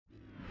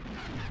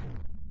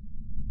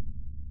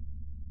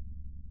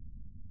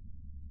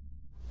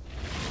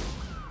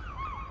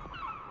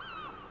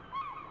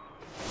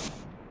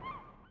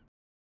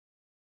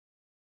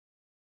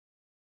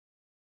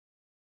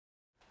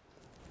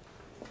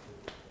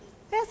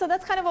Yeah, so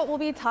that's kind of what we'll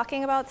be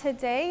talking about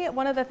today.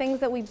 One of the things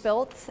that we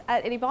built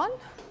at IdiBon,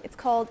 it's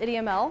called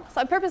IdiML.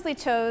 So I purposely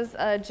chose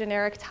a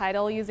generic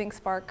title using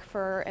Spark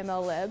for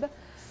MLlib.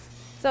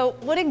 So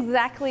what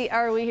exactly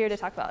are we here to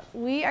talk about?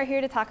 We are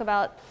here to talk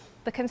about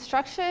the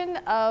construction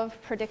of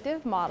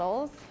predictive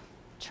models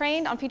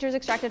trained on features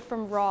extracted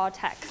from raw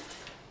text.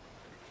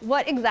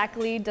 What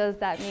exactly does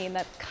that mean?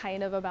 That's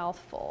kind of a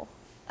mouthful.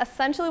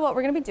 Essentially what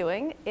we're going to be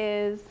doing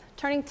is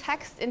turning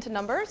text into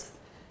numbers,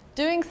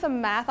 doing some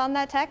math on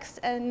that text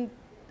and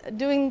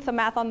doing some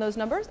math on those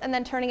numbers, and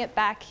then turning it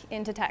back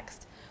into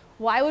text.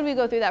 Why would we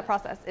go through that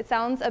process? It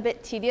sounds a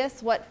bit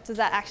tedious. What does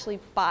that actually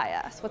buy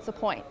us? What's the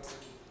point?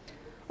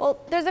 Well,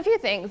 there's a few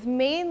things.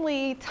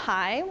 Mainly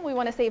time. We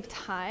want to save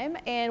time,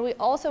 and we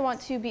also want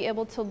to be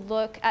able to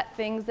look at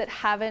things that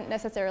haven't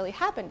necessarily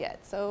happened yet,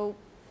 so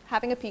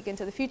having a peek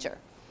into the future.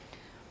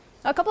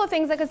 A couple of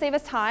things that could save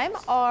us time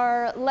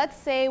are, let's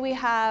say we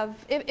have,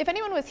 if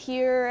anyone was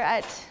here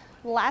at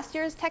last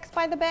year's Text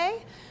by the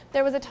Bay,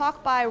 there was a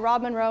talk by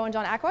Rob Monroe and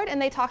John Ackroyd,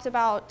 and they talked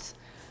about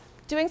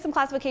doing some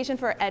classification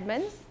for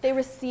Edmunds. They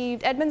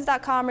received,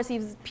 Edmunds.com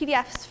receives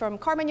PDFs from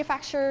car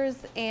manufacturers,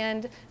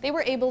 and they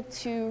were able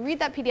to read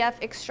that PDF,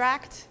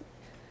 extract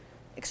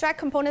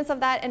components of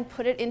that, and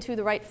put it into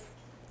the right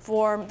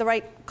form, the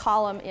right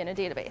column in a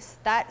database.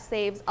 That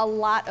saves a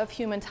lot of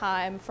human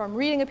time from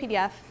reading a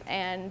PDF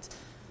and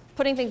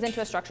putting things into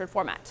a structured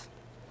format.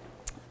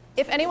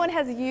 If anyone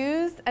has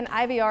used an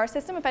IVR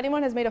system, if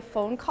anyone has made a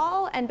phone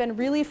call and been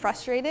really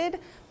frustrated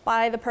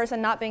by the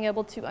person not being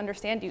able to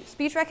understand you,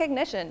 speech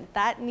recognition,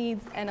 that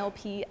needs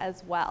NLP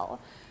as well.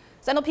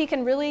 So NLP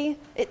can really,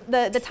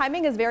 the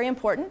timing is very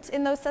important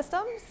in those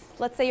systems.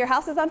 Let's say your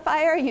house is on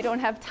fire, you don't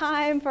have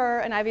time for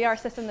an IVR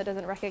system that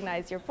doesn't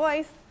recognize your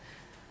voice.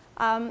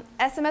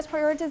 SMS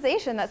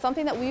prioritization, that's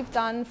something that we've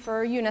done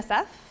for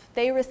UNICEF.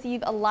 They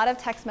receive a lot of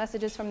text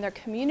messages from their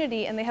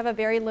community, and they have a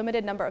very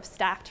limited number of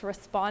staff to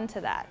respond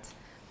to that.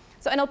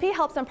 So NLP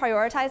helps them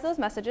prioritize those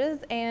messages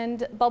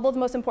and bubble the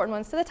most important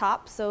ones to the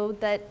top so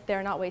that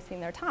they're not wasting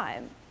their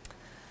time.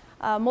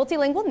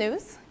 Multilingual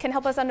news can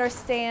help us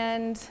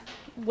understand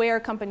where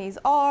companies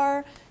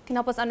are, can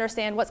help us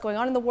understand what's going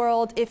on in the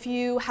world. If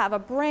you have a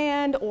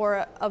brand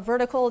or a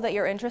vertical that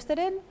you're interested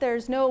in,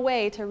 there's no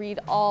way to read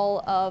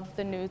all of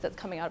the news that's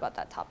coming out about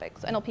that topic.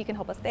 So NLP can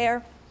help us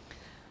there.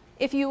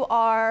 If you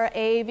are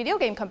a video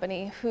game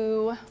company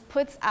who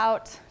puts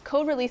out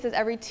code releases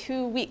every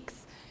 2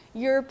 weeks,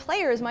 your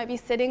players might be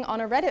sitting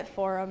on a Reddit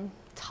forum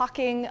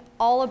talking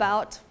all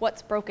about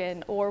what's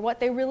broken or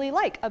what they really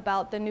like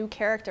about the new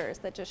characters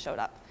that just showed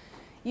up.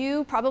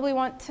 You probably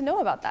want to know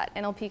about that.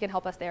 NLP can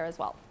help us there as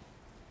well.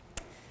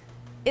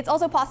 It's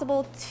also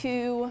possible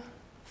to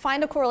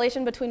find a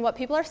correlation between what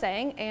people are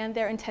saying and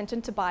their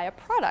intention to buy a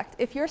product.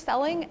 If you're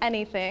selling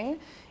anything,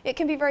 it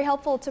can be very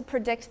helpful to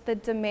predict the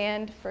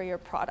demand for your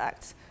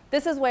product.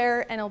 This is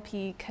where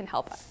NLP can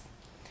help us.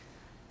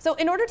 So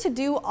in order to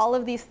do all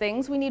of these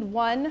things, we need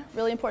one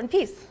really important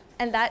piece,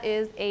 and that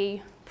is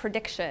a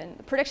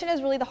prediction. Prediction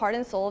is really the heart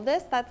and soul of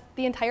this. That's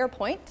the entire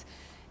point,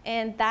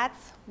 and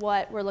that's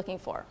what we're looking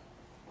for.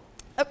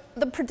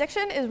 The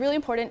prediction is really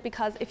important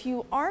because if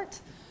you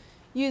aren't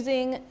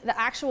using the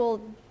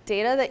actual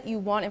data that you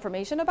want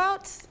information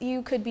about,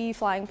 you could be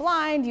flying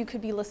blind, you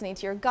could be listening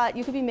to your gut,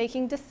 you could be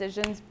making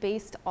decisions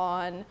based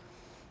on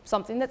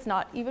something that's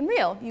not even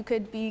real. You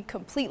could be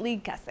completely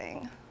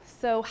guessing.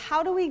 So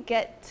how do we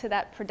get to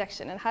that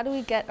prediction, and how do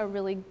we get a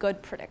really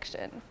good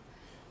prediction?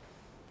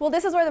 Well,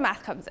 this is where the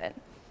math comes in.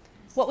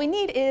 What we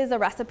need is a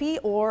recipe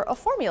or a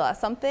formula,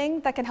 something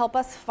that can help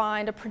us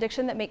find a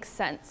prediction that makes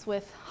sense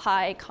with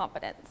high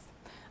confidence.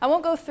 I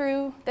won't go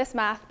through this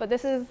math, but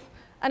this is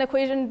an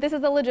equation. This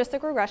is a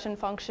logistic regression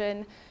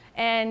function.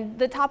 And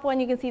the top one,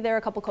 you can see there are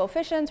a couple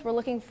coefficients. We're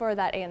looking for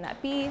that A and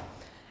that B.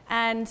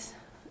 And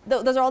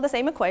those are all the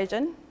same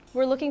equation.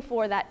 We're looking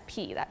for that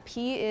P. That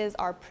P is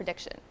our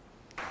prediction.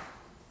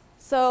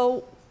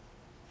 So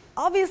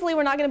obviously,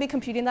 we're not going to be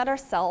computing that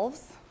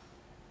ourselves.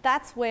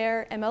 That's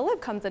where MLlib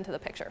comes into the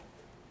picture.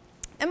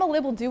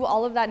 MLlib will do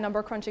all of that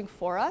number crunching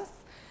for us.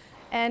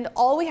 And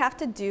all we have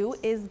to do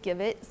is give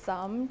it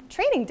some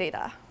training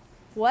data.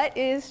 What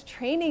is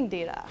training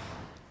data?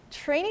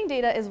 Training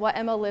data is what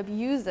MLlib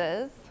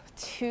uses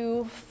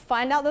to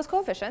find out those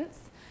coefficients,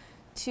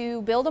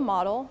 to build a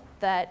model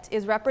that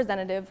is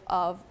representative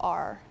of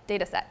our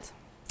data set.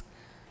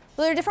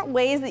 Well, there are different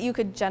ways that you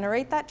could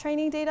generate that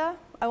training data.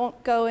 I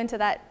won't go into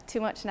that too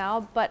much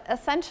now, but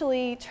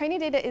essentially,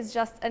 training data is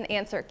just an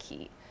answer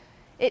key.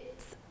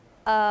 It's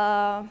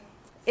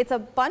a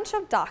bunch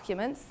of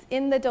documents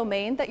in the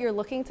domain that you're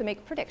looking to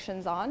make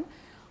predictions on,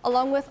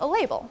 along with a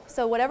label.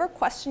 So whatever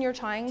question you're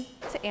trying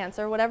to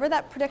answer, whatever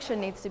that prediction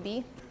needs to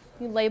be,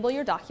 you label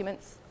your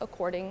documents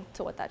according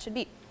to what that should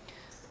be.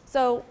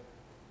 So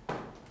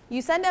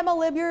you send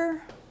MLlib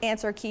your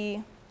answer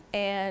key,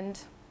 and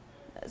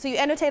so you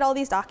annotate all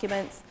these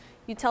documents.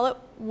 You tell it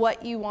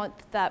what you want,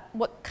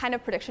 what kind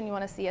of prediction you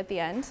want to see at the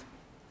end.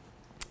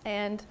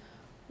 And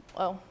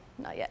well,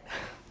 not yet.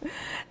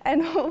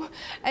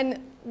 and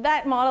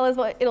that model is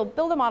what, it'll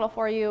build a model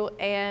for you,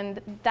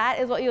 and that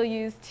is what you'll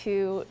use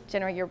to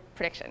generate your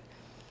prediction.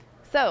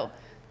 So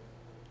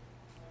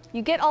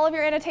you get all of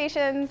your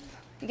annotations,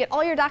 you get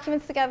all your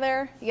documents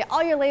together, you get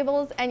all your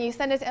labels, and you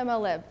send it to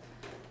MLlib.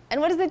 And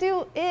what does it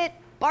do? It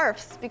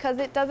barfs, because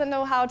it doesn't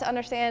know how to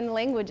understand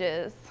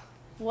languages.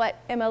 What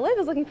MLlib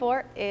is looking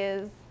for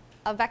is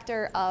a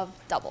vector of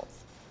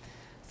doubles.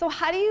 So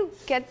how do you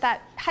get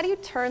that, how do you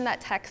turn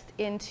that text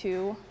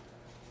into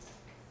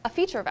a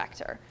feature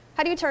vector?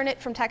 How do you turn it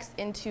from text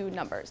into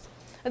numbers?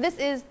 Now, this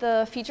is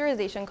the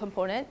featureization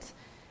component,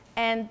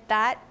 and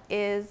that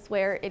is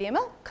where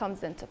IdiML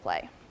comes into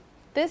play.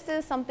 This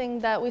is something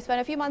that we spent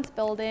a few months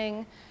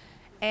building,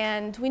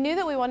 and we knew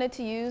that we wanted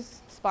to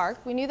use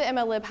Spark. We knew that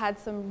MLlib had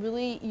some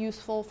really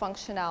useful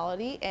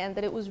functionality and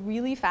that it was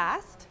really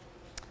fast,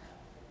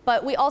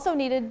 but we also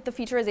needed the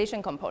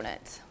featureization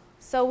component.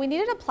 So we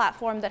needed a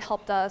platform that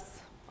helped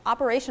us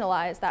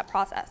operationalize that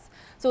process.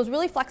 So it was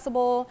really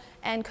flexible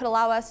and could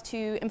allow us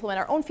to implement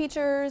our own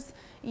features,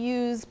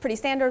 use pretty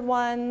standard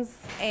ones,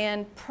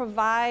 and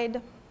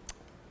provide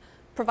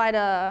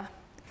a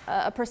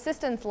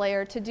persistence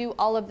layer to do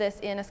all of this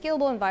in a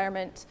scalable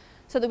environment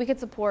so that we could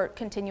support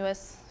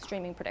continuous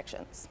streaming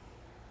predictions.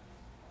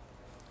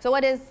 So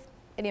what is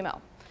IdiML?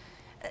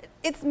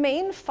 Its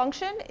main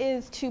function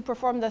is to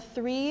perform the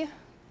 3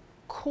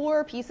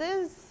 core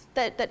pieces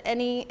that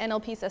any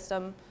NLP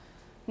system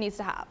needs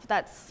to have.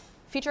 That's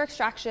feature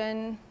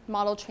extraction,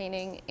 model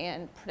training,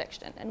 and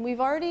prediction. And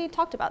we've already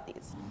talked about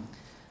these.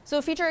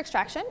 So feature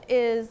extraction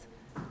is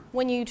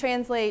when you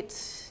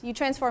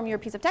transform your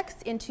piece of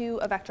text into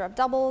a vector of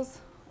doubles.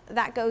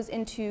 That goes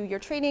into your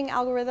training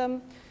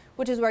algorithm,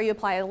 which is where you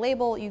apply a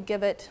label, you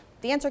give it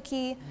the answer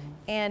key,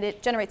 and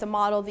it generates a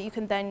model that you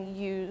can then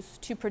use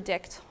to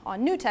predict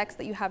on new text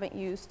that you haven't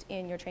used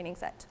in your training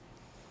set.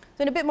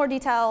 So in a bit more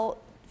detail,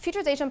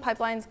 featureization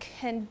pipelines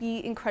can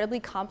be incredibly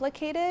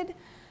complicated.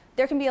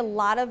 There can be a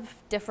lot of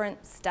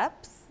different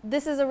steps.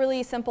 This is a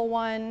really simple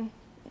one.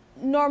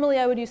 Normally,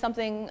 I would use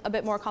something a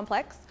bit more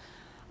complex.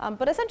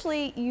 But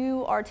essentially,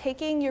 you are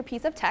taking your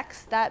piece of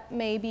text that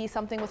may be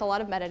something with a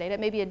lot of metadata. It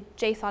may be a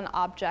JSON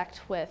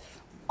object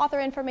with author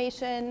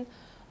information,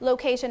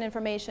 location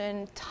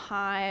information,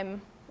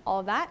 time, all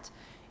of that.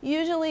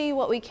 Usually,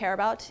 what we care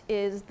about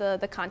is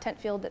the content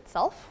field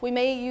itself. We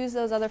may use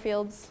those other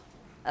fields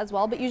as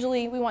well, but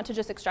usually we want to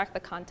just extract the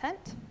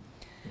content.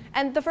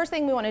 And the first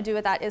thing we want to do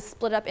with that is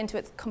split up into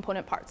its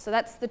component parts. So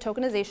that's the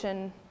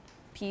tokenization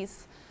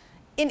piece.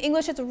 In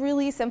English, it's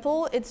really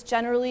simple. It's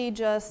generally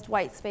just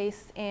white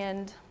space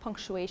and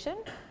punctuation.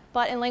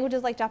 But in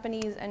languages like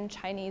Japanese and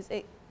Chinese,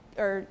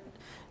 or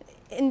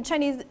in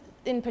Chinese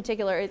in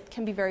particular, it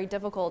can be very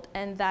difficult.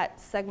 And that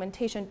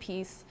segmentation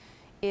piece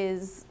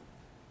is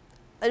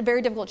a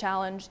very difficult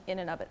challenge in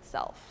and of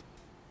itself.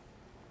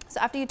 So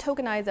after you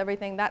tokenize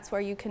everything, that's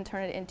where you can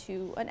turn it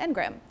into an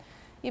n-gram.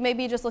 You may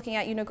be just looking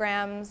at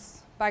unigrams,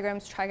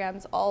 bigrams,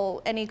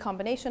 trigrams, any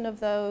combination of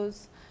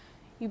those.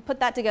 You put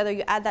that together,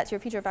 you add that to your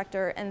feature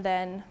vector, and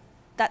then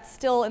that's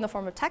still in the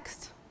form of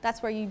text.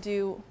 That's where you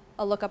do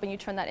a lookup and you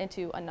turn that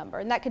into a number.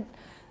 And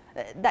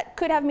that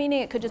could have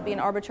meaning. It could just be an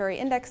arbitrary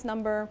index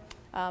number,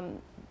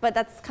 but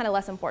that's kind of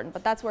less important.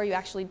 But that's where you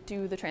actually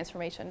do the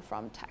transformation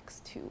from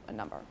text to a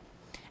number.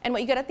 And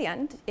what you get at the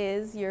end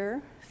is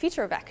your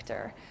feature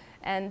vector.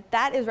 And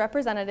that is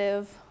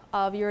representative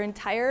of your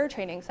entire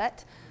training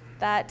set.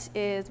 That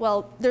is,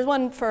 well, there's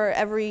one for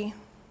every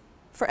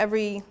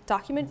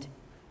document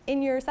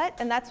in your set,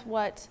 and that's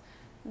what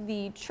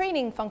the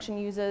training function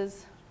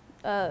uses.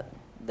 That's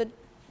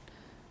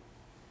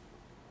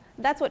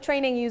what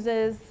training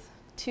uses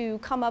to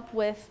come up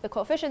with the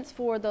coefficients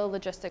for the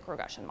logistic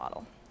regression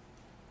model.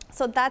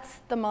 So that's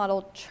the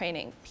model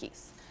training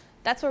piece.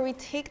 That's where we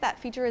take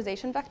that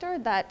featureization vector,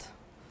 that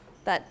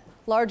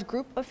large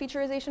group of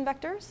featureization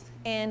vectors,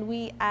 and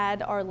we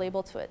add our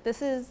label to it.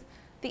 This is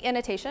the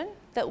annotation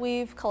that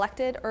we've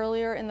collected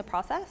earlier in the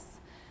process,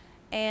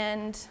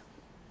 and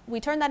we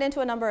turn that into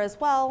a number as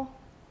well.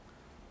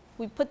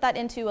 We put that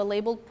into a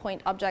labeled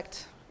point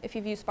object. If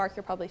you've used Spark,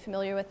 you're probably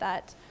familiar with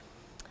that.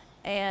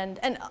 And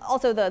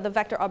also the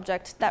vector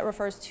object, that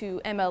refers to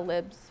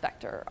MLlib's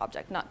vector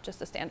object, not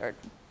just a standard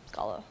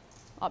Scala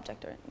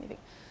object or anything.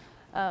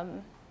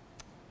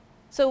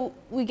 So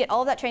we get all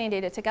of that training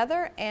data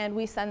together, and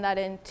we send that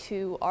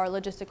into our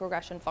logistic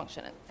regression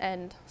function.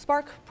 And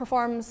Spark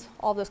performs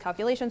all of those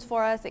calculations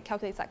for us. It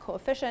calculates that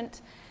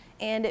coefficient,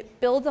 and it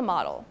builds a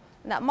model.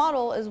 And that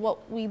model is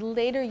what we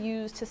later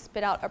use to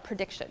spit out a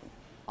prediction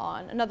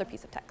on another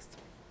piece of text.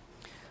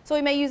 So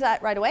we may use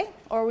that right away,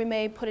 or we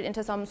may put it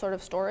into some sort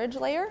of storage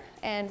layer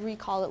and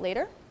recall it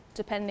later,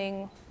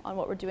 depending on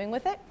what we're doing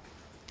with it.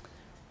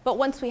 But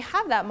once we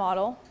have that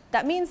model,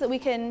 that means that we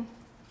can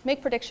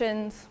make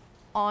predictions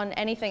on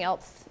anything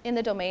else in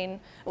the domain.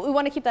 We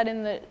want to keep that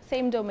in the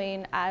same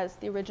domain as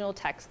the original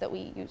text that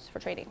we use for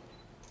training.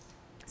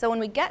 So when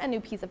we get a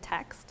new piece of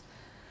text,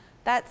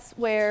 that's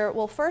where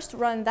we'll first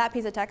run that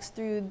piece of text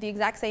through the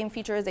exact same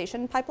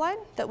featureization pipeline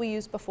that we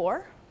used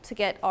before. to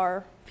get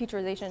our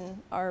featureization,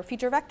 our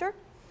feature vector.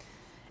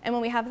 And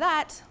when we have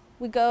that,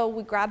 we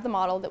grab the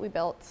model that we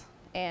built,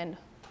 and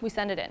we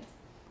send it in.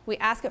 We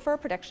ask it for a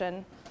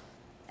prediction.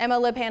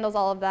 MLlib handles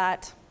all of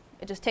that.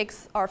 It just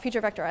takes our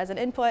feature vector as an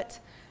input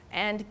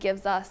and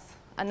gives us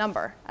a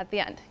number at the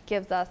end,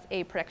 gives us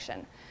a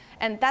prediction.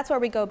 And that's where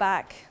we go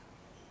back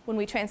when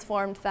we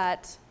transformed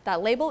that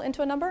label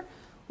into a number.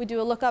 We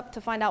do a lookup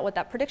to find out what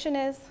that prediction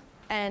is,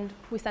 and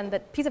we send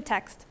that piece of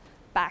text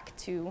back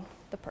to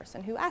the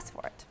person who asked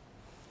for it.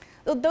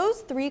 So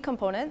those three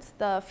components,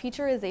 the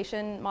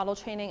featureization, model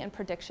training, and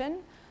prediction,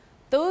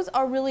 those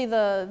are really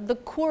the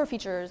core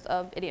features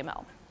of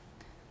IdiML.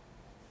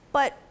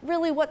 But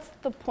really, what's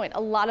the point?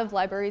 A lot of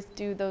libraries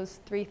do those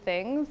three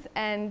things,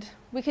 and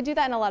we could do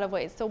that in a lot of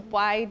ways. So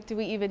why do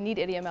we even need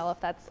IdiML if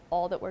that's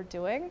all that we're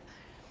doing?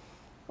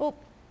 Well,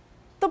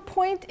 the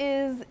point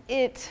is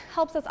it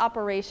helps us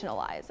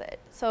operationalize it.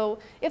 So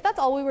if that's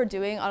all we were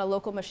doing on a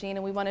local machine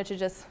and we wanted to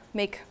just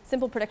make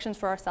simple predictions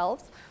for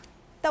ourselves,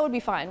 that would be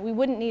fine. We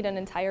wouldn't need an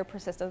entire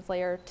persistence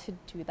layer to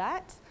do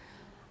that.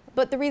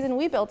 But the reason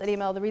we built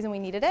IdiML, the reason we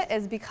needed it,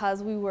 is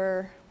because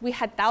we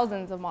had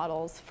thousands of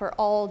models for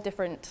all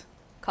different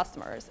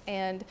customers.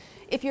 And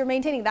if you're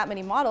maintaining that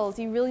many models,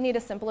 you really need a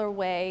simpler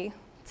way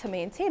to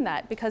maintain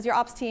that, because your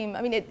ops team,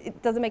 I mean,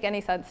 it doesn't make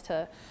any sense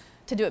to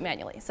do it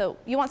manually. So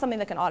you want something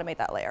that can automate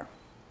that layer.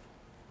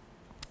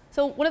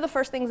 So one of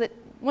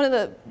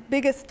the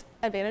biggest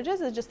advantages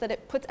is just that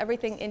it puts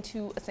everything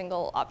into a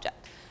single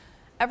object.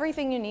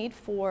 Everything you need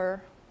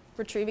for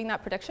retrieving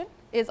that prediction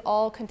is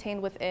all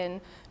contained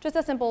within just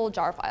a simple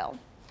jar file.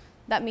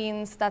 That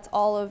means that's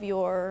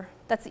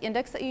that's the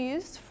index that you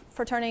used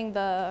for turning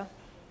the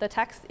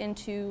text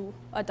into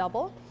a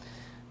double.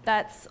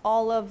 That's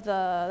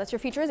that's your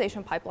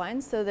featureization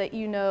pipeline, so that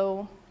you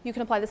know you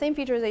can apply the same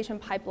featureization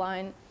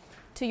pipeline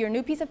to your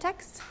new piece of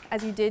text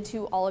as you did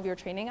to all of your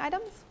training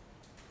items.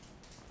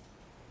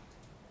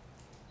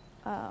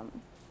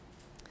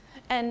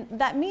 And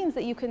that means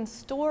that you can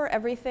store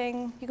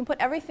everything, you can put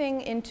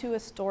everything into a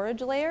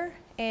storage layer,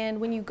 and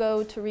when you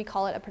go to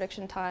recall it at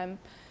prediction time,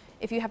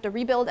 if you have to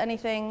rebuild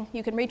anything,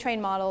 you can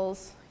retrain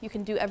models, you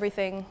can do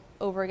everything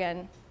over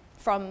again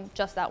from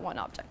just that one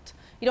object.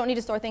 You don't need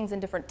to store things in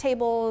different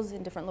tables,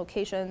 in different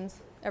locations.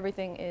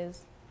 Everything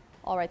is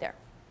all right there.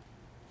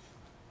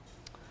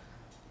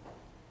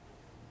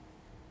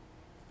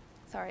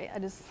 Sorry, I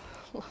just,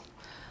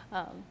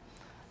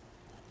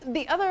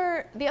 the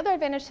other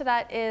advantage to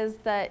that is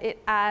that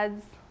it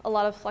adds a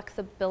lot of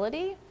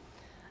flexibility.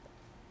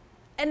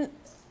 And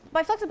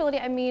by flexibility,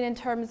 I mean in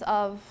terms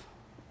of,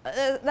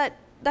 that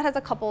has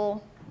a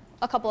couple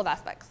of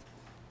aspects.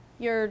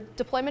 Your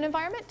deployment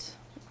environment.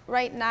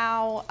 Right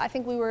now, I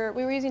think we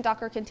were using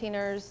Docker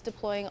containers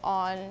deploying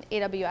on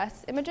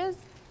AWS images.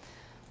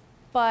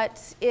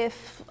 But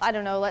if, I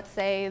don't know, let's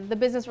say the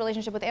business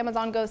relationship with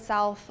Amazon goes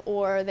south,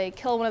 or they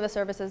kill one of the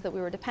services that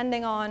we were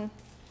depending on,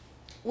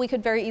 we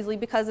could very easily,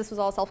 because this was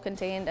all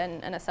self-contained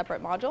and a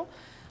separate module,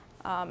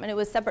 and it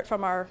was separate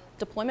from our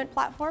deployment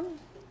platform,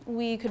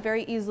 we could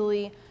very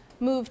easily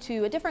move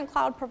to a different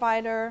cloud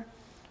provider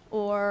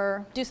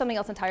or do something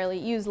else entirely,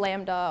 use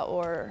Lambda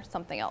or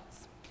something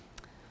else.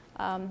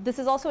 This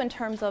is also in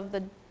terms of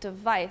the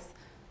device.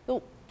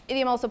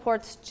 IdiML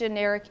supports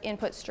generic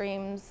input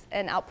streams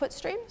and output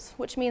streams,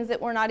 which means that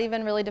we're not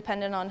even really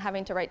dependent on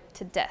having to write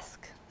to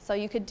disk. So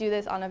you could do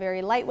this on a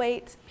very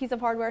lightweight piece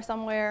of hardware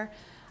somewhere,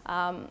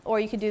 or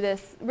you could do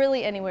this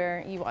really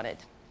anywhere you wanted.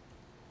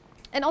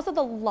 And also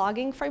the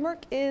logging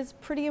framework is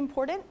pretty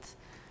important.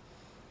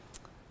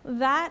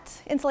 That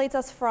insulates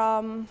us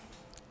from,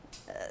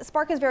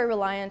 Spark is very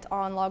reliant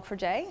on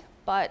log4j,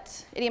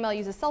 but IdiML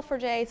uses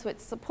self4j, so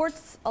it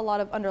supports a lot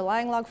of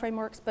underlying log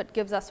frameworks, but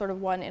gives us sort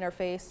of one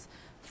interface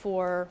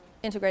for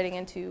integrating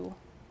into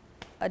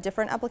a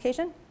different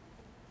application.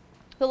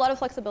 So a lot of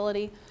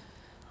flexibility.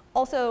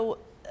 Also,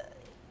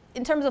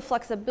 in terms of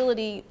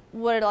flexibility,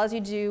 what it allows you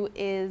to do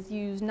is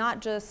use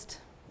not just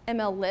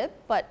MLlib,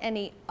 but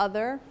any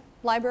other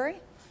library,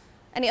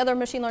 any other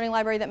machine learning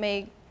library that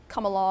may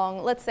come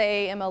along. Let's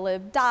say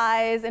MLlib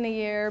dies in a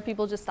year,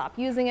 people just stop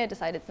using it,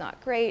 decide it's not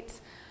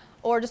great,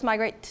 or just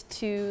migrate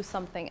to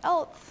something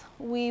else.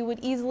 We would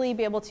easily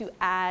be able to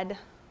add,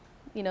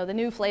 the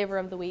new flavor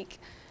of the week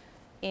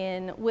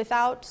in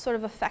without sort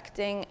of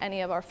affecting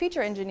any of our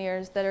feature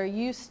engineers that are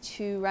used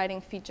to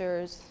writing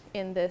features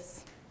in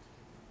this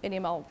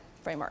IdiML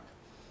framework.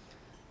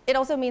 It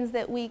also means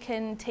that we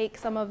can take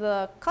some of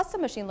the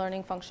custom machine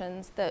learning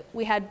functions that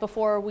we had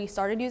before we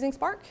started using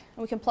Spark,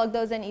 and we can plug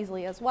those in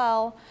easily as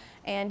well.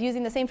 And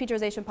using the same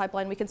featureization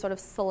pipeline, we can sort of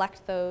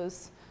select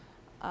those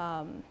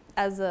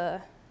as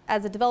a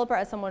developer,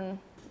 as someone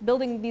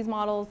building these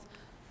models.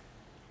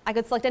 I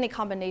could select any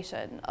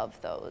combination of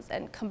those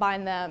and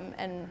combine them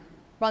and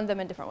run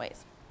them in different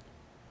ways.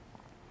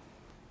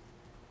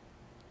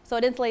 So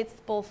it insulates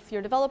both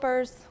your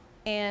developers,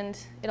 and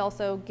it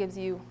also gives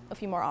you a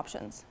few more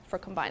options for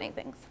combining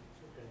things.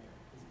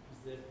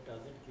 Does it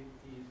give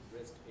the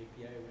REST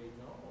API right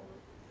now? Or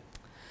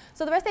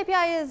so the REST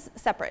API is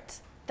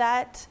separate.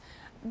 That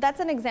that's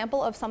an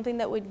example of something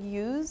that would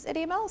use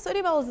IdiML. So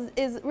IdiML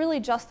is really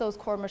just those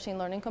core machine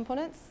learning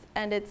components,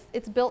 and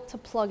it's built to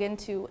plug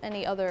into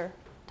any other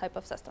type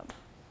of system.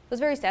 It's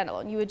very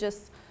standalone. You would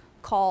just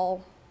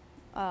call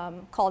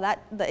that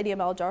the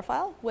IdiML jar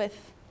file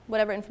with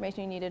whatever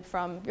information you needed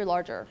from your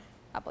larger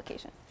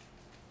application.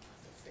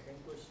 Second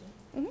question.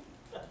 Mm-hmm.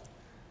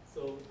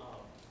 So,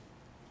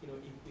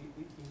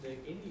 in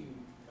any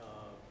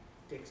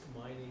text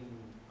mining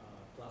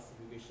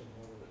classification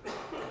model,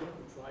 you have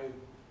to try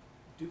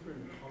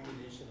different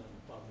combination of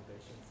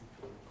permutations,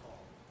 if you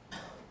recall.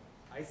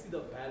 I see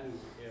the value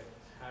of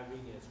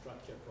having a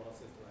structured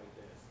process like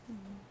this.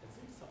 Does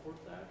it support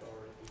that,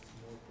 or it's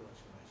more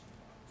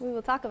productionization? We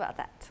will talk about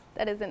that.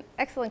 That is an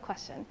excellent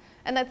question,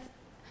 and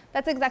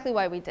that's exactly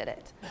why we did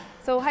it.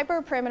 So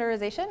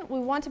hyperparameterization, we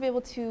want to be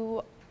able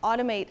to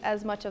automate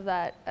as much of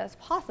that as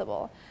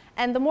possible.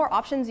 And the more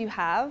options you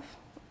have,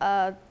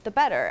 the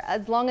better.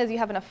 As long as you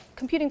have enough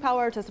computing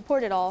power to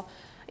support it all,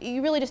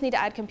 you really just need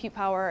to add compute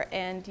power.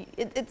 And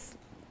it's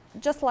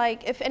just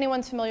like, if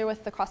anyone's familiar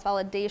with the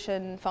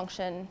cross-validation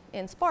function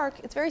in Spark,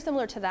 it's very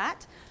similar to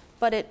that,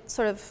 but it's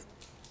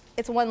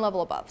one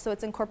level above. So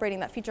it's incorporating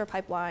that feature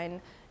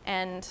pipeline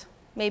and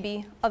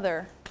maybe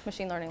other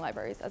machine learning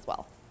libraries as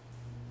well.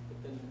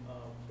 But then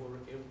for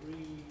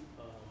every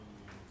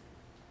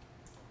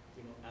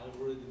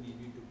algorithm, you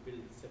need to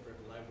build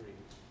separate library.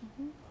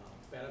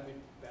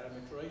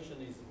 Parameterization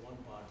is one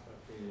part, but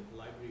the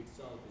library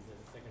itself is a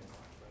second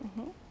part,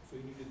 right? So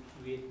you need to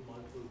create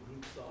multiple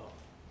groups of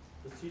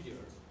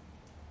procedures.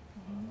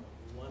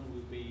 One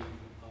will be,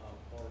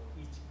 or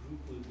each group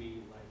will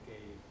be like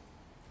a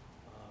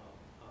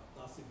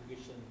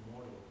classification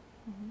model.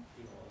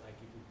 Like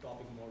if you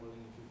topic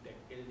modeling, if you take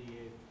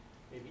LDA,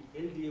 maybe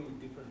LDA with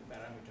different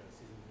parameters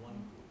is in one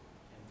group,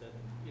 and then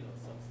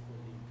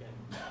subsequently you can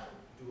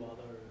do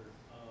other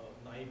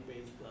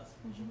naive-based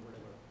classification,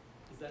 whatever.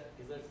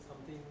 Is that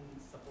something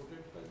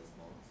supported by this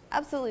model?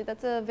 Absolutely,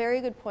 that's a very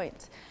good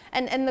point.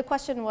 And the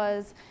question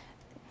was,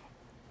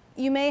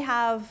 you may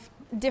have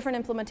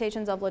different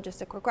implementations of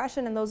logistic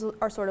regression, and those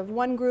are sort of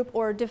one group,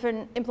 or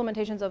different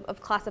implementations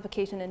of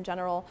classification in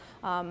general,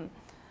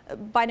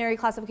 binary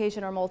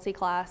classification or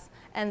multi-class.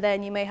 And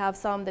then you may have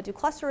some that do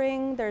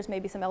clustering, there's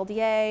maybe some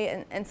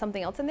LDA and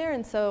something else in there.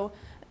 And so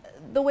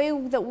the way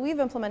that we've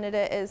implemented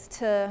it is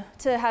to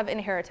have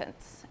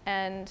inheritance.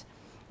 And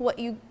what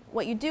you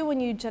do when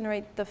you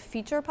generate the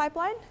feature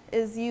pipeline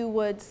is you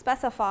would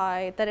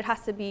specify that it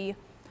has to be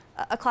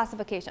a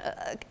classification,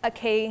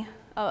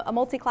 a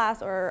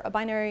multi-class or a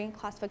binary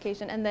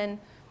classification, and then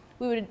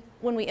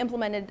when we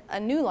implemented a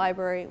new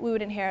library, we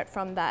would inherit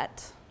from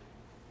that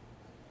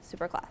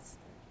superclass.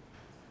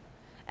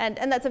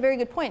 And that's a very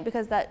good point,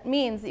 because that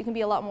means that you can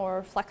be a lot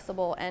more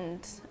flexible,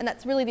 and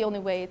that's really the only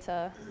way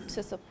to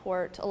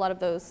support a lot of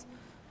those,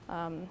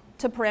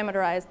 to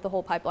parameterize the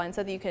whole pipeline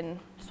so that you can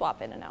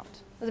swap in and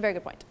out. That's a very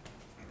good point.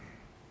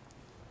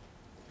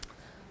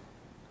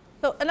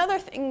 So another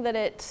thing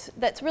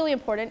that's really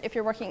important if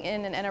you're working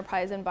in an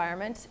enterprise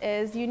environment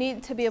is you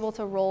need to be able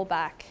to roll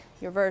back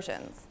your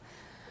versions.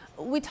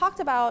 We talked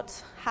about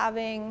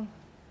having,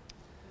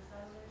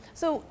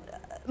 so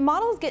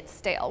models get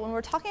stale. When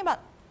we're talking about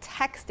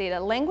text data,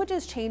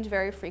 languages change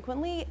very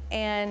frequently,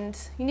 and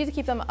you need to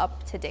keep them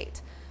up to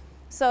date.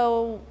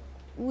 So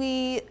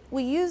we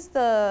use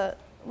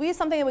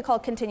something that we call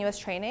continuous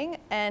training,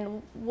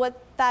 and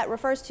what that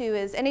refers to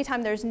is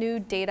anytime there's new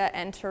data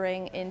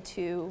entering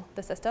into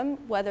the system,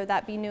 whether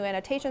that be new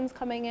annotations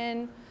coming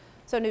in,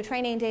 so new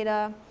training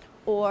data,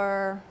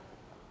 or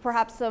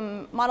perhaps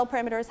some model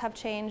parameters have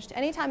changed,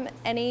 anytime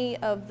any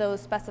of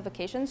those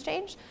specifications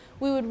change,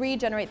 we would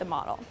regenerate the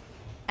model.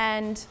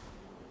 And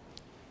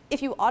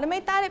if you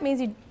automate that, it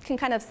means you can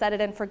kind of set it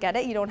and forget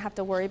it. You don't have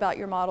to worry about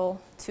your model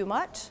too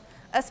much,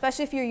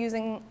 especially if you're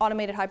using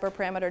automated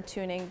hyperparameter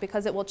tuning,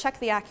 because it will check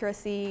the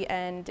accuracy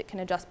and it can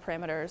adjust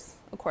parameters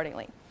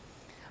accordingly.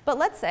 But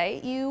let's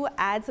say you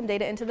add some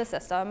data into the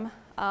system.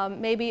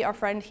 Maybe our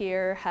friend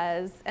here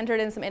has entered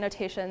in some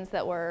annotations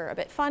that were a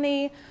bit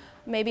funny.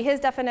 Maybe his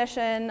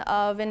definition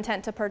of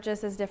intent to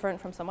purchase is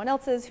different from someone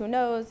else's, who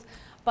knows.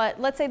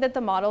 But let's say that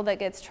the model that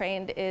gets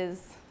trained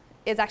is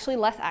actually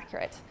less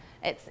accurate.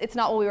 It's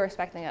not what we were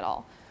expecting at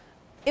all.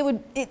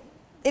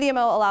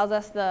 IdiML allows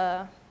us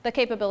the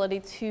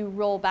capability to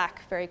roll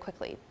back very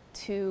quickly,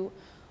 to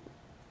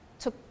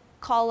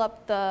call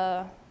up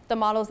the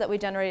models that we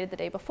generated the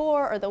day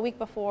before, or the week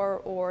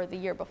before, or the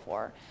year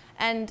before.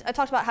 And I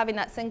talked about having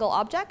that single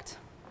object.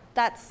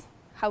 That's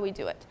how we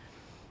do it.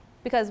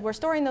 Because we're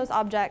storing those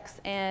objects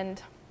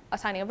and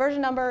assigning a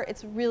version number,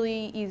 it's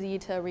really easy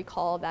to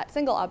recall that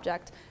single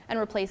object and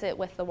replace it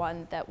with the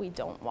one that we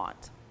don't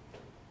want.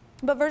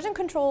 But version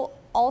control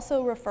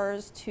also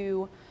refers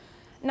to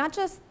not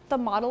just the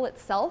model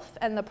itself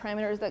and the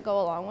parameters that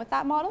go along with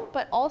that model,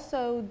 but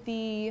also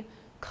the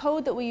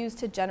code that we use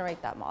to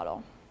generate that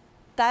model.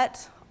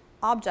 That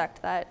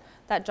object, that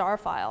jar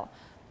file,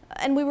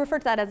 and we refer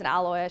to that as an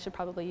alloy. I should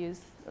probably use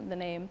the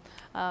name.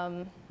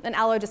 An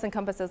alloy just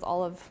encompasses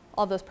all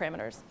of those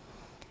parameters.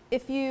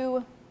 If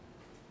you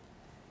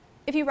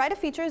if you write a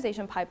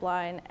featurization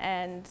pipeline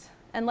and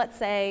let's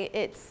say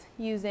it's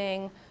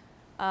using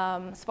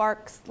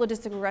Spark's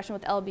logistic regression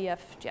with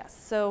LBF.js.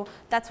 So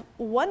that's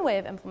one way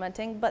of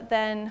implementing, but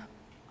then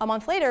a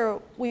month later,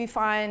 we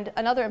find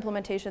another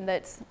implementation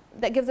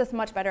that gives us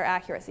much better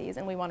accuracies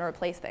and we want to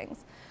replace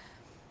things.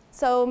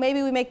 So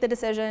maybe we make the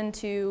decision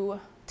to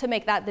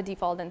make that the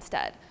default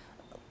instead.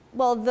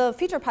 Well, the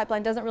feature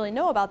pipeline doesn't really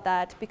know about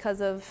that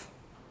because of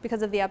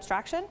the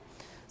abstraction.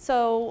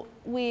 So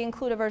we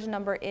include a version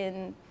number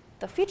in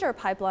the feature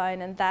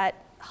pipeline, and that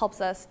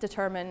helps us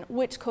determine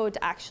which code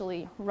to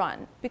actually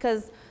run.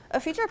 Because a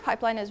feature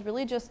pipeline is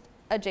really just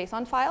a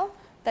JSON file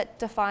that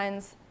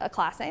defines a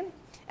class name.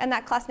 And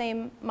that class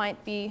name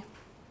might be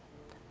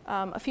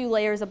a few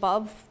layers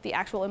above the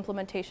actual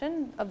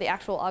implementation of the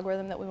actual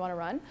algorithm that we want to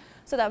run.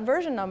 So that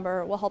version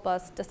number will help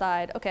us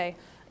decide, OK,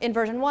 in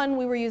version 1,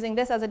 we were using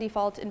this as a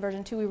default. In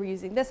version 2, we were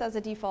using this as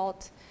a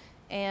default.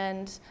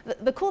 And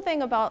the cool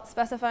thing about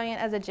specifying it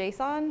as a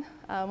JSON,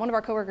 one of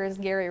our coworkers,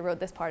 Gary, wrote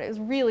this part. It was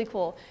really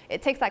cool.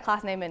 It takes that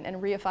class name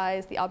and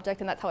reifies the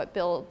object, and that's how it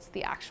builds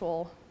the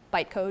actual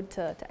bytecode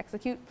to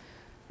execute.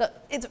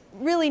 But it's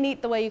really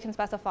neat the way you can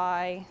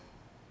specify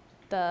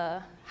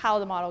how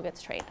the model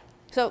gets trained.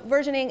 So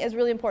versioning is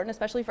really important,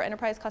 especially for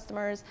enterprise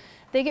customers.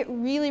 They get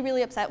really,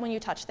 really upset when you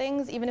touch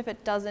things, even if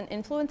it doesn't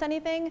influence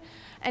anything.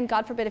 And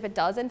God forbid, if it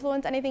does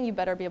influence anything, you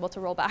better be able to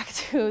roll back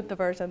to the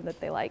version that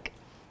they like.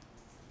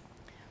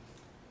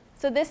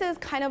 So this is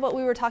kind of what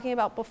we were talking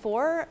about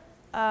before.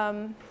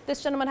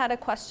 This gentleman had a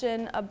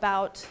question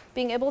about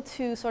being able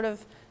to sort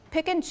of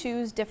pick and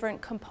choose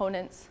different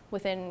components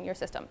within your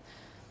system.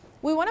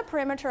 We want to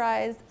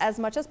parameterize as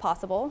much as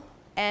possible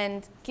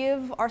and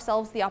give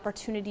ourselves the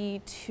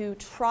opportunity to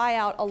try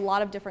out a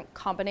lot of different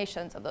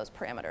combinations of those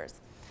parameters,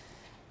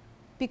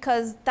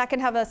 because that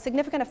can have a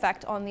significant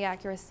effect on the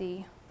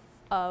accuracy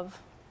of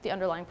the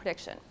underlying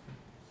prediction.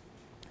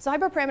 So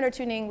hyperparameter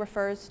tuning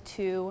refers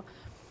to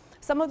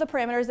some of the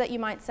parameters that you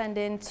might send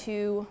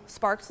into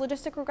Spark's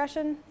logistic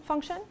regression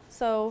function.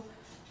 So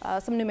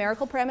some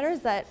numerical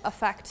parameters that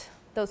affect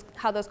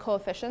how those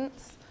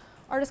coefficients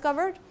are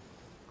discovered.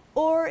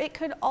 Or it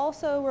could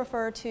also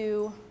refer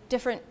to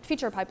different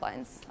feature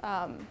pipelines.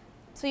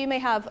 So you may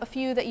have a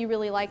few that you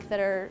really like that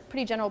are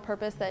pretty general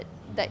purpose that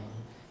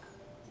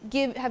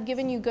have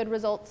given you good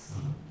results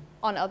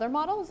on other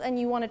models, and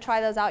you want to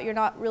try those out. You're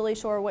not really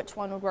sure which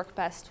one would work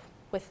best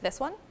with this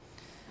one.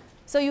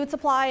 So you would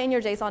supply in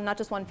your JSON not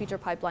just one feature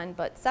pipeline,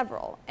 but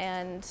several.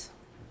 And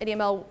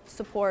IdiML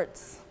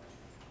supports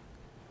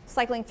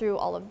cycling through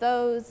all of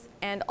those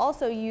and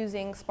also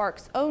using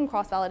Spark's own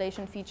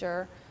cross-validation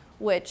feature,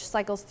 which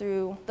cycles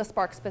through the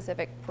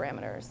Spark-specific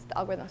parameters, the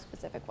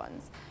algorithm-specific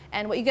ones.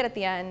 And what you get at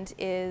the end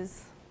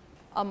is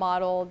a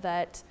model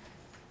that,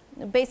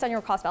 based on your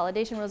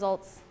cross-validation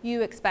results,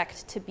 you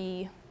expect to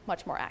be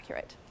much more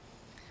accurate.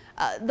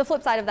 The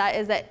flip side of that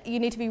is that you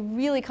need to be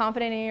really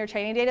confident in your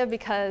training data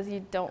because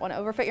you don't want to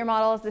overfit your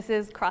models. This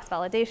is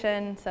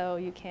cross-validation, so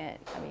you can't,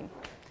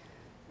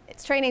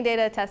 it's training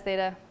data, test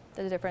data,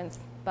 there's a difference,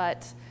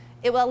 but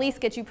it will at least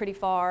get you pretty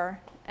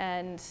far,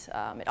 and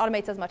it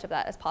automates as much of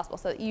that as possible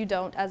so that you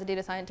don't, as a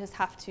data scientist,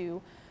 have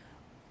to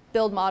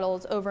build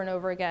models over and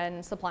over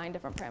again, supplying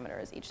different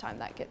parameters each time.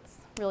 That gets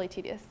really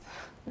tedious.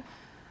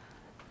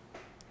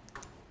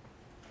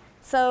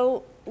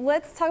 So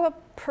let's talk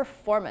about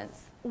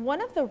performance.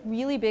 One of the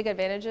really big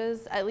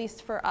advantages, at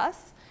least for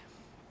us,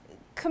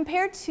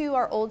 compared to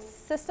our old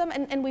system,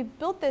 and we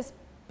built this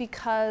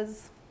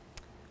because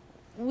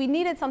we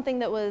needed something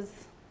that would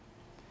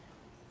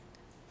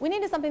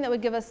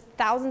give us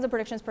thousands of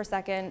predictions per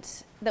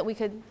second that we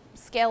could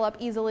scale up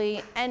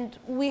easily. And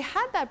we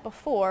had that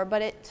before,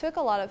 but it took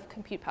a lot of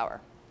compute power.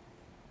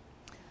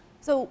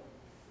 So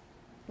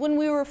when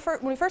we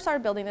first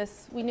started building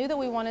this, we knew that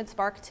we wanted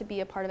Spark to be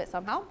a part of it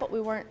somehow, but we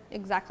weren't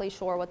exactly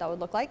sure what that would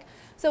look like.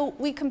 So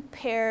we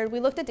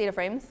looked at data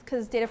frames,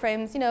 because data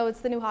frames,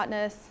 it's the new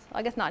hotness. Well,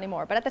 I guess not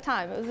anymore, but at the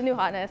time, it was the new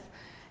hotness.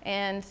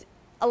 And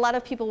a lot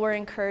of people were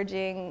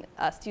encouraging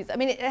us to use it.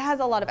 It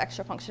has a lot of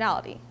extra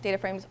functionality. Data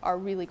frames are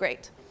really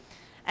great.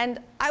 And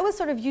I was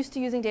sort of used to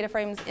using data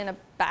frames in a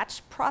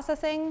batch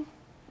processing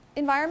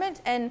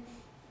environment, and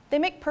they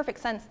make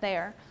perfect sense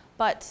there.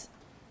 But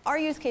our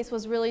use case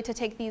was really to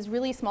take these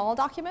really small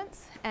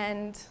documents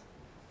and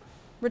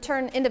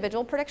return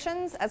individual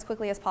predictions as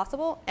quickly as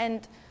possible.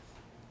 And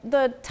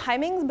the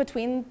timings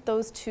between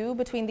those two,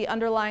 between the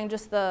underlying,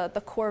 just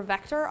the core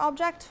vector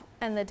object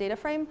and the data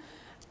frame,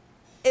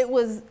 it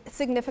was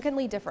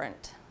significantly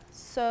different.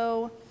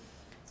 So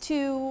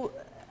a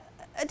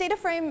data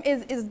frame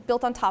is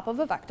built on top of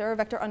a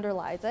vector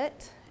underlies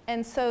it.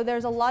 And so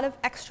there's a lot of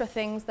extra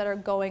things that are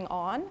going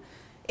on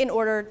in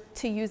order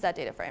to use that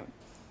data frame.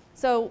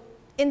 So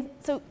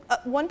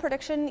one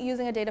prediction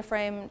using a data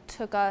frame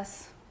took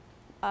us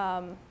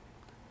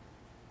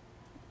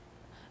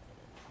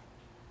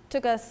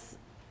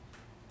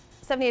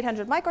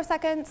 7,800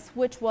 microseconds,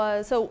 which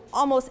was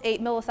almost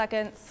 8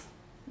 milliseconds,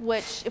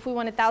 which, if we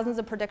wanted thousands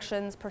of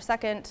predictions per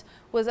second,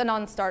 was a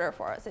non-starter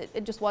for us.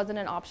 It just wasn't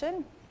an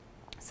option.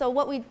 So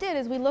what we did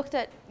is we looked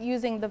at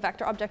using the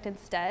vector object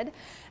instead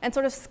and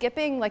sort of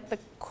skipping like the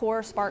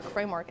core Spark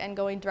framework and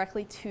going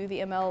directly to the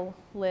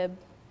MLlib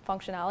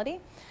functionality.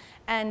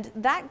 And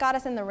that got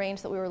us in the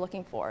range that we were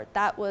looking for.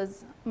 That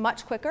was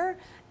much quicker,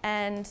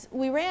 and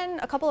we ran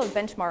a couple of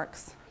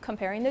benchmarks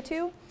comparing the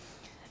two.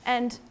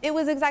 And it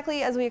was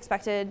exactly as we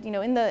expected. You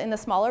know, in the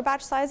smaller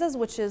batch sizes,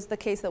 which is the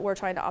case that we're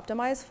trying to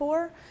optimize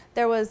for,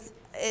 there was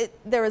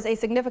a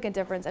significant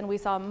difference, and we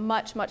saw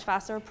much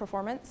faster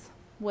performance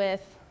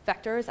with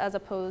vectors as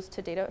opposed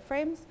to data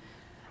frames.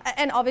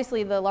 And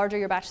obviously, the larger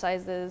your batch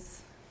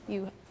sizes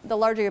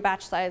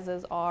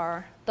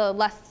are, the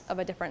less of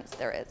a difference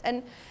there is.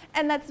 And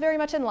that's very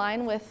much in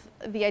line with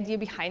the idea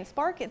behind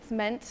Spark. It's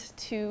meant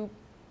to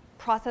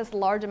process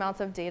large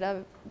amounts of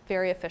data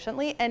very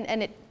efficiently,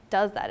 and it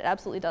does that. It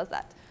absolutely does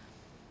that.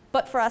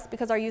 But for us,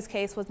 because our use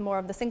case was more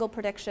of the single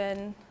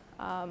prediction,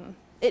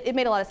 it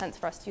made a lot of sense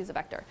for us to use a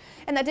vector.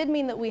 And that did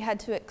mean that we had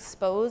to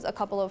expose a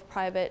couple of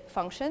private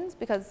functions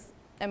because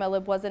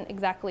MLlib wasn't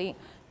exactly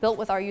built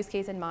with our use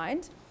case in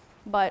mind.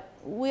 But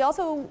we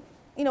also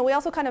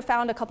kind of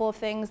found a couple of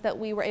things that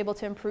we were able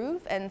to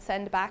improve and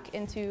send back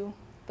into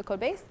the code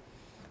base.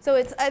 So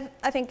it's,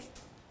 I think,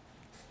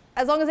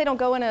 as long as they don't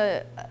go in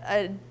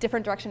a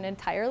different direction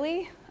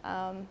entirely,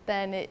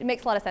 then it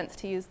makes a lot of sense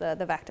to use the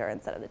vector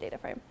instead of the data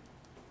frame.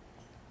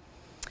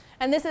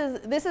 And this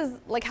is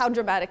like how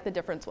dramatic the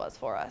difference was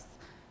for us.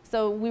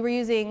 So we were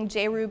using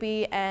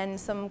JRuby and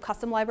some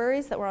custom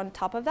libraries that were on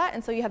top of that.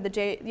 And so you have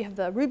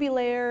the Ruby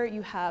layer,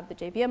 you have the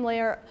JVM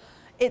layer.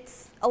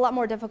 It's a lot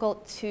more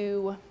difficult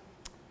to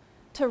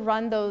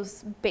run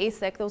those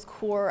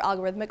core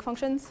algorithmic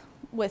functions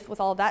with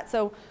all of that.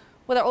 So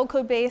with our old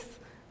code base,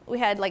 we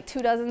had like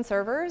 24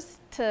 servers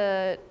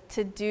to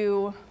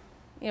do,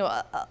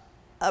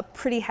 a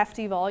pretty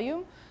hefty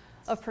volume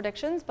of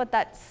predictions, but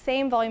that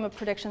same volume of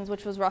predictions,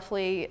 which was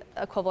roughly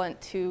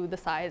equivalent to the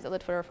size of the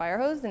Twitter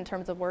firehose in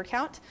terms of word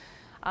count,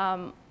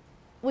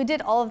 we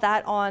did all of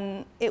that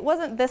on, it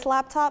wasn't this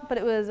laptop, but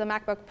it was a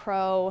MacBook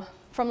Pro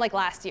from like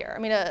last year. I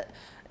mean,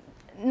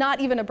 not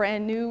even a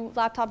brand new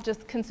laptop,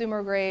 just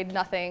consumer grade,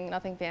 nothing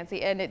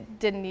fancy, and it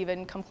didn't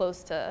even come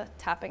close to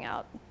tapping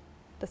out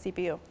the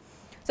CPU.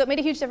 So it made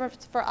a huge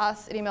difference for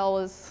us. IdiML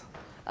was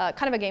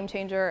kind of a game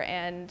changer,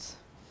 and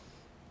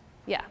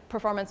yeah,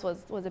 performance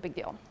was a big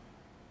deal.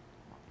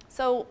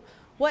 So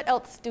what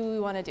else do we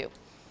want to do?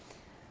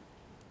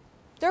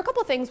 There are a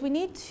couple of things. We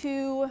need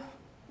to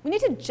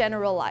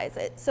generalize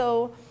it.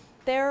 So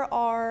there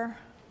are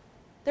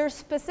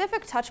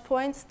specific touch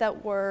points there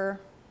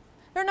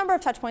are a number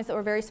of touch points that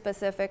were very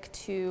specific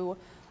to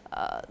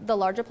the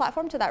larger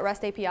platform, to that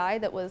REST API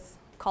that was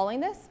calling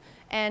this.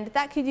 And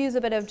that could use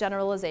a bit of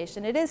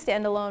generalization. It is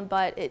standalone,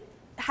 but it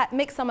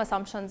makes some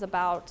assumptions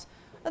about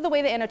the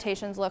way the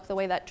annotations look, the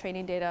way that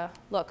training data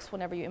looks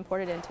whenever you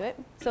import it into it.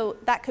 So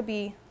that could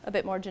be a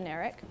bit more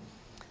generic.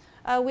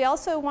 We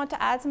also want to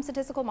add some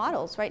statistical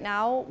models. Right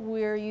now,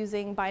 we're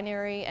using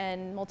binary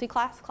and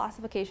multi-class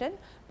classification,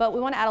 but we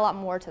want to add a lot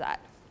more to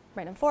that.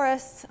 Random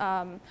forests.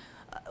 I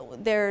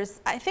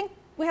think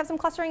we have some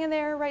clustering in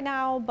there right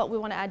now, but we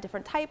want to add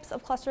different types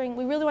of clustering.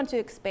 We really want to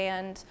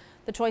expand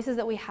the choices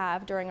that we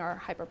have during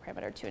our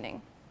hyperparameter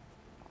tuning.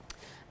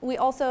 We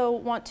also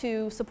want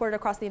to support it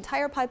across the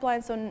entire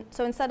pipeline. So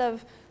instead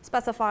of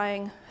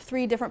specifying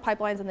 3 different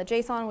pipelines in the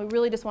JSON, we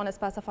really just want to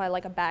specify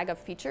like a bag of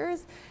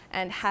features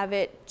and have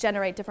it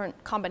generate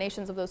different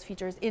combinations of those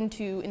features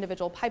into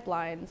individual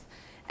pipelines,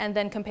 and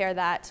then compare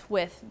that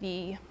with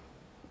the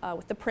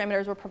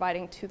parameters we're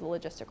providing to the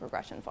logistic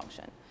regression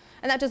function.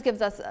 And that just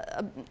gives us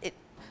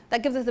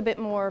a bit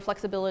more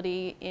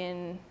flexibility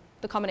in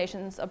the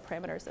combinations of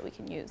parameters that we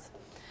can use.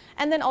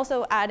 And then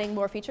also adding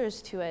more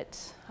features to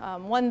it.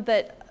 One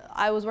that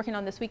I was working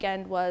on this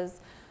weekend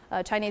was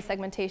Chinese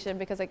segmentation,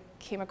 because I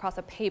came across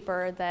a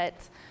paper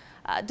that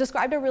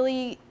described a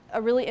really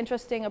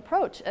interesting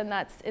approach, and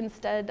that's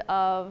instead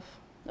of,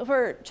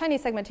 for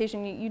Chinese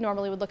segmentation, you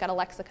normally would look at a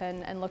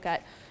lexicon and look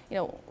at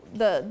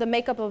the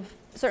makeup of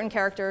certain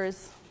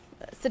characters.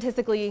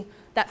 Statistically,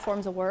 that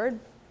forms a word.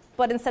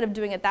 But instead of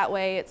doing it that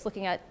way, it's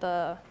looking at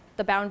the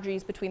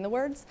boundaries between the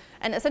words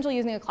and essentially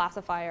using a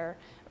classifier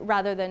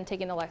rather than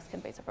taking a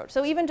lexicon-based approach.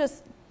 So even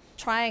just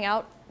trying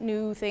out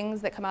new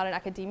things that come out in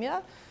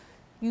academia,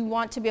 you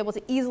want to be able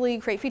to easily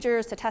create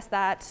features to test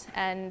that,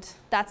 and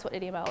that's what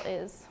IdiML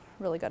is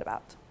really good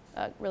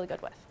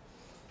with.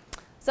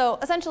 So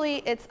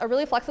essentially, it's a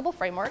really flexible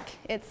framework.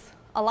 It's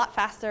a lot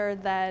faster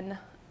than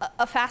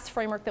a fast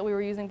framework that we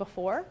were using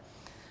before,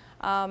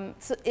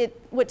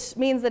 which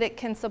means that it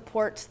can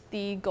support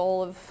the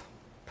goal of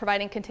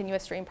providing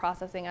continuous stream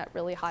processing at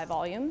really high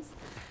volumes.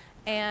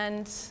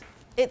 And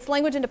it's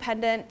language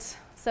independent,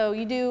 so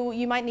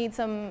you might need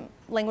some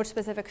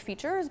language-specific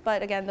features,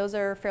 but again, those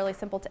are fairly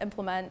simple to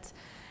implement.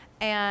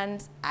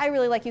 And I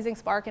really like using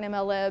Spark and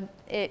MLlib.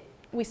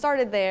 We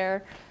started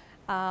there,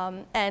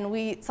 and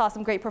we saw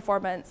some great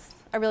performance.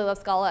 I really love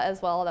Scala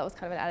as well. That was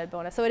kind of an added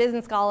bonus. So it is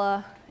in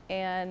Scala,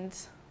 and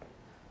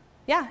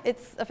Yeah,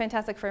 it's a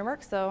fantastic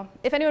framework. So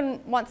if anyone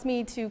wants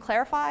me to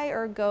clarify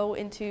or go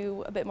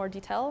into a bit more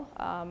detail,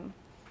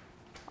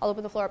 I'll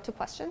open the floor up to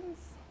questions.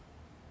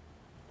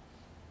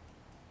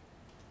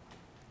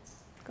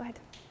 Go ahead.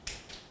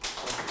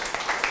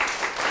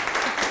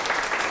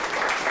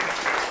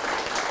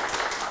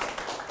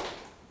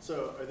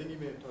 So I think you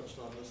may have touched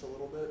on this a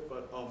little bit,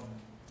 but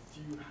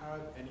do you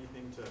have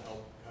anything to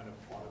help kind of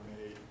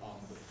automate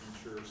the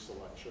feature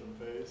selection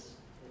phase?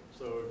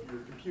 So if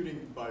you're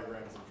computing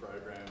bigrams and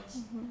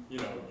trigrams, you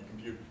know, you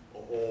compute a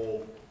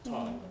whole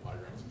ton of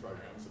bigrams and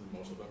trigrams, and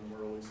most of them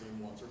were only seen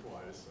once or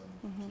twice,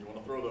 and so you want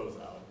to throw those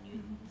out.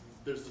 And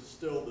there's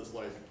still this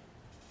like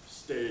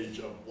stage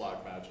of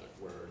black magic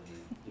where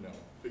you know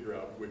figure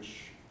out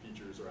which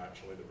features are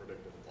actually the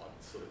predictive ones,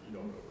 so that you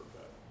don't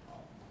overfit.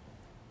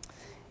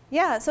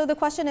 Yeah, so the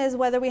question is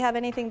whether we have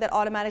anything that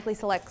automatically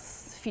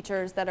selects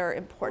features that are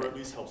important. Or at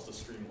least helps to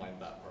streamline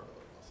that part of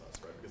the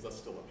process, right? Because that's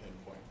still a pain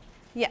point.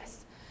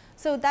 Yes.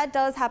 So that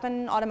does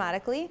happen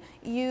automatically.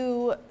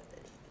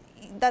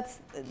 That's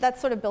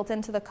sort of built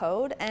into the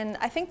code. And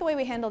I think the way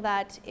we handle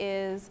that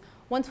is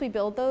once we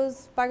build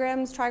those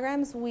bigrams,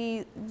 trigrams,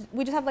 we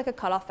just have like a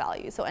cutoff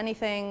value. So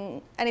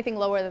anything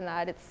lower than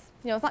that, it's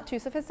not too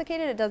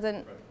sophisticated. It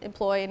doesn't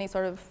employ any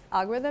sort of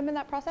algorithm in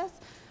that process.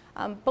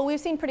 But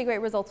we've seen pretty great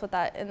results with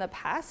that in the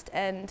past,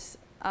 and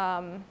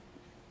I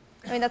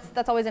mean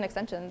that's always an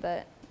extension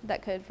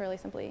that could fairly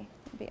simply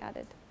be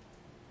added.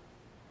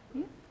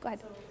 Go ahead.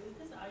 So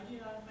is this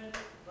IdiML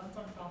runs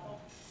on top of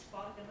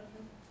Spark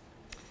ML?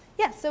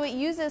 Yeah, so it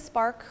uses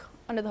Spark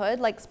under the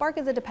hood. Like Spark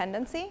is a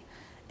dependency,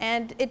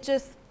 and it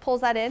just pulls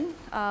that in.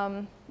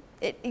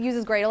 It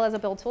uses Gradle as a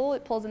build tool.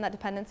 It pulls in that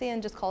dependency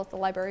and just calls the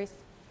libraries.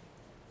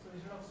 So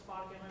instead of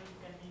Spark ML,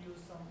 can we use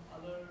some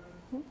other,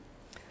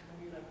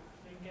 maybe like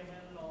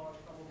ML or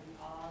probably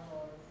R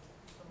or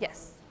some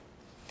Yes.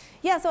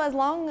 Yeah, so as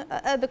long,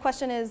 the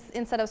question is,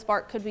 instead of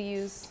Spark, could we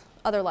use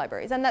other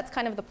libraries? And that's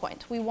kind of the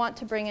point. We want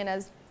to bring in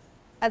as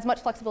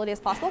much flexibility as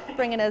possible,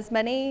 bring in as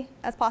many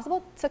as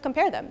possible to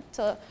compare them,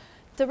 to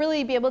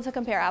really be able to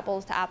compare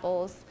apples to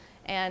apples.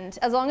 And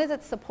as long as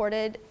it's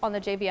supported on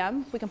the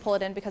JVM, we can pull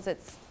it in because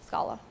it's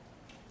Scala.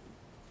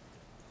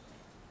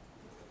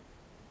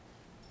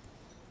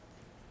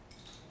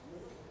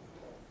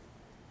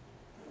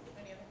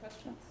 Any other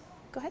questions?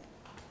 Go ahead.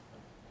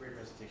 Great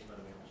presentation, by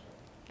the way, Michelle.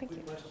 Thank you.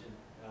 Quick question.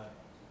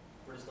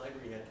 For this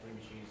library, you had 20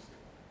 machines.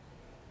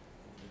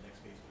 The next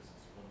phase was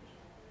this one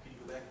machine. Can you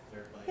go back and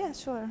clarify? Yeah,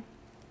 sure.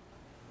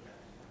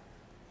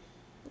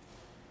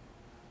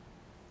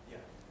 Yeah.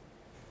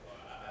 Well,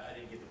 I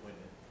didn't get the point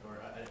then.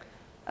 Or I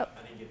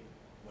didn't get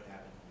what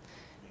happened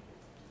to make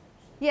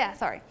it. Yeah,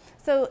 sorry.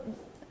 So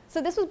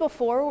this was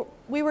before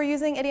we were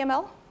using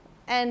IdiML,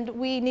 and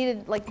we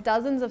needed like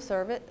dozens of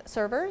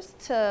servers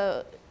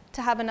to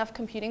have enough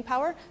computing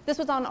power. This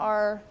was on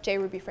our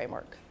JRuby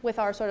framework with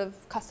our sort of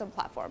custom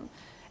platform.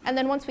 And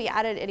then once we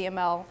added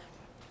IdiML,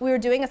 we were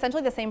doing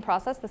essentially the same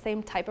process, the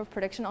same type of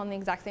prediction on the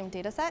exact same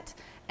data set,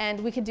 and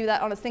we could do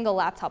that on a single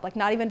laptop, like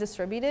not even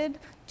distributed,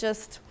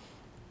 just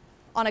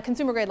on a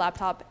consumer grade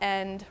laptop,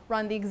 and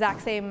run the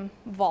exact same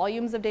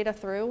volumes of data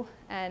through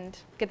and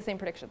get the same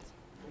predictions.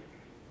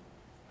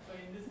 So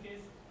in this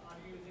case, are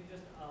you using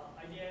just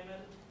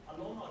IdiML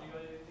alone, or you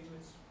are using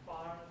with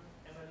Spark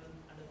ML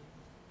and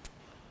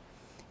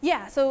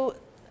Yeah, so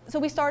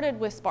we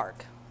started with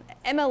Spark.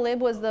 MLlib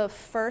was the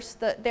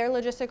first, their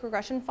logistic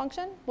regression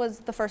function was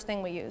the first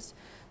thing we used.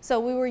 So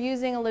we were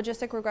using a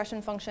logistic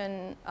regression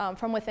function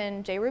from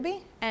within JRuby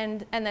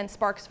and then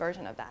Spark's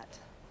version of that.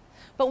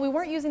 But we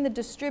weren't using the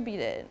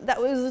distributed. That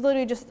was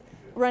literally just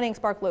running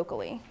Spark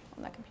locally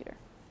on that computer.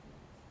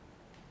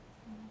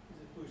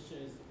 The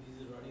question is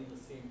it running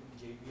the same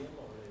JVM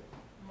or?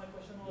 my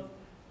question was,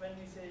 when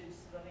we say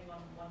it's running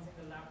on one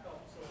single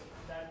laptop, so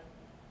that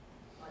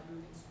are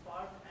you using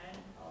Spark and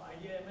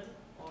IdiML,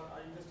 or are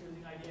you just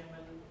using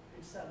IdiML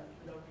itself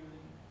without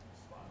using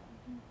Spark?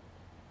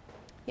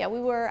 Yeah,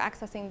 we were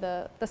accessing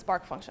the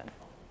Spark function.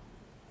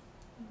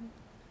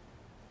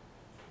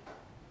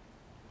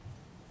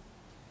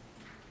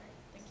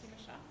 Thank you,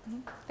 Michelle.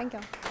 Thank you.